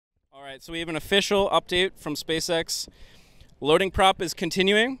right, so we have an official update from SpaceX. Loading prop is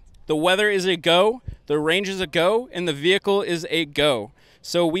continuing. The weather is a go, the range is a go, and the vehicle is a go.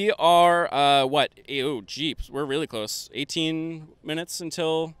 So we are, oh, jeeps, we're really close. 18 minutes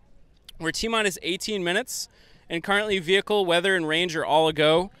until, we're T-minus 18 minutes, and currently vehicle, weather, and range are all a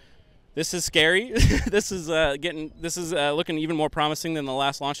go. This is scary. This is looking even more promising than the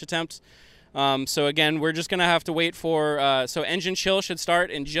last launch attempt. So again, we're just gonna have to wait for, so engine chill should start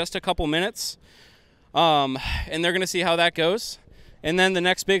in just a couple minutes. And they're gonna see how that goes. And then the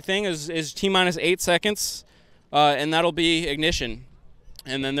next big thing is T-minus 8 seconds, and that'll be ignition.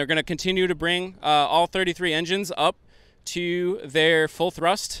 And then they're gonna continue to bring all 33 engines up to their full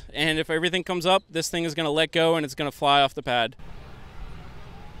thrust. And if everything comes up, this thing is gonna let go and it's gonna fly off the pad.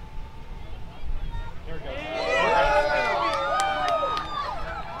 There we go.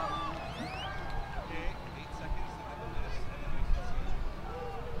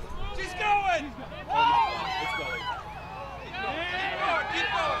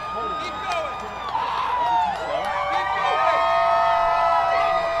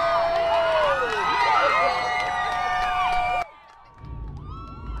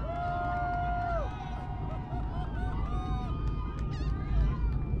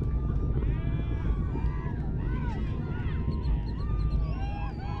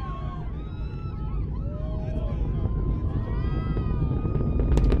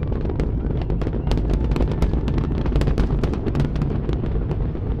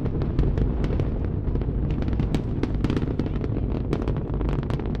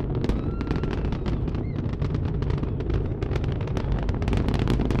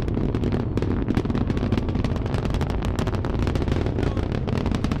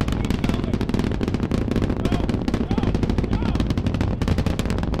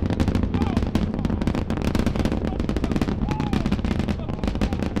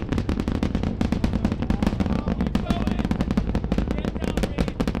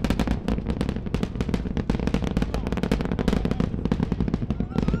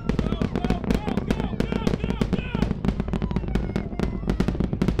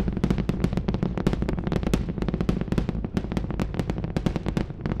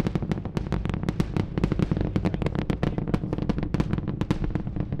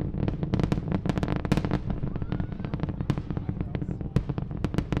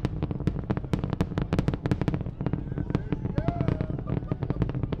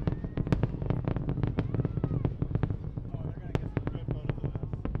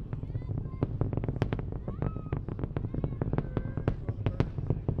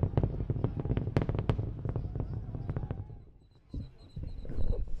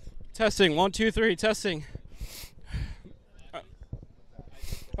 Testing, 1, 2, 3, testing.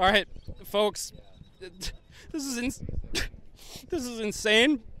 All right, folks, this is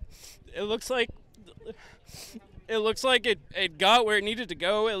insane. It looks like it got where it needed to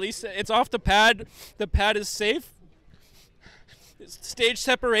go. At least it's off the pad. The pad is safe. Stage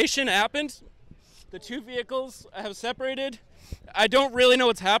separation happened. The two vehicles have separated. I don't really know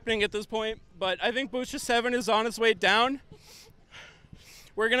what's happening at this point, but I think Booster 7 is on its way down.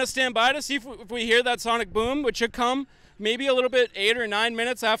 We're going to stand by to see if we hear that sonic boom, which should come maybe a little bit 8 or 9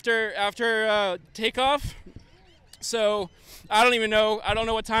 minutes after takeoff. So I don't even know. I don't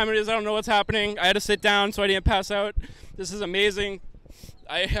know what time it is. I don't know what's happening. I had to sit down so I didn't pass out. This is amazing.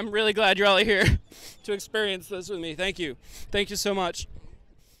 I am really glad you're all here to experience this with me. Thank you. Thank you so much.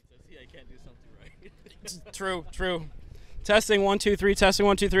 See, I can't do something right. True. Testing, 1, 2, 3, testing,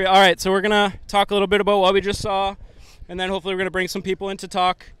 1, 2, 3. All right, so we're going to talk a little bit about what we just saw. And then hopefully we're going to bring some people in to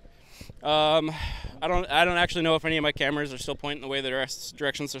talk. I don't actually know if any of my cameras are still pointing the way the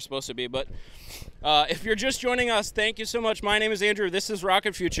directions they're supposed to be. But if you're just joining us, thank you so much. My name is Andrew. This is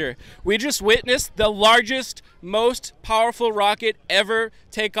Rocket Future. We just witnessed the largest, most powerful rocket ever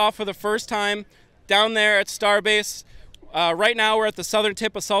take off for the first time down there at Starbase. Right now we're at the southern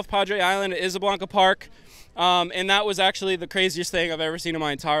tip of South Padre Island at Isablanca Park. And that was actually the craziest thing I've ever seen in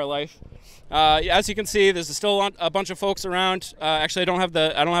my entire life. As you can see, there's still a bunch of folks around. Actually, I don't have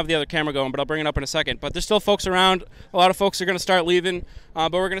the other camera going, but I'll bring it up in a second. But there's still folks around. A lot of folks are going to start leaving,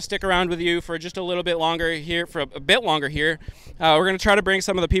 but we're going to stick around with you for just a little bit longer here. We're going to try to bring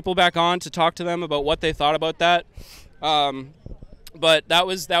some of the people back on to talk to them about what they thought about that. But that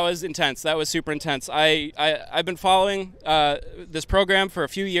was intense. That was super intense. I've been following this program for a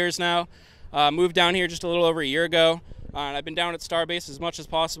few years now. Moved down here just a little over a year ago. And I've been down at Starbase as much as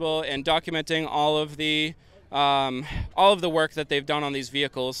possible and documenting all of the work that they've done on these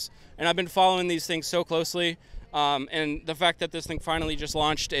vehicles. And I've been following these things so closely. And the fact that this thing finally just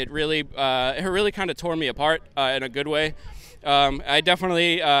launched, it really kind of tore me apart in a good way. I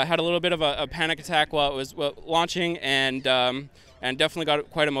definitely had a little bit of a panic attack while it was launching, and definitely got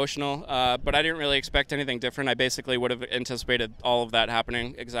quite emotional. But I didn't really expect anything different. I basically would have anticipated all of that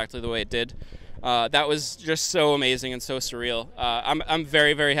happening exactly the way it did. That was just so amazing and so surreal. I'm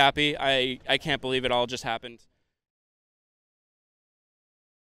very, very happy. I can't believe it all just happened.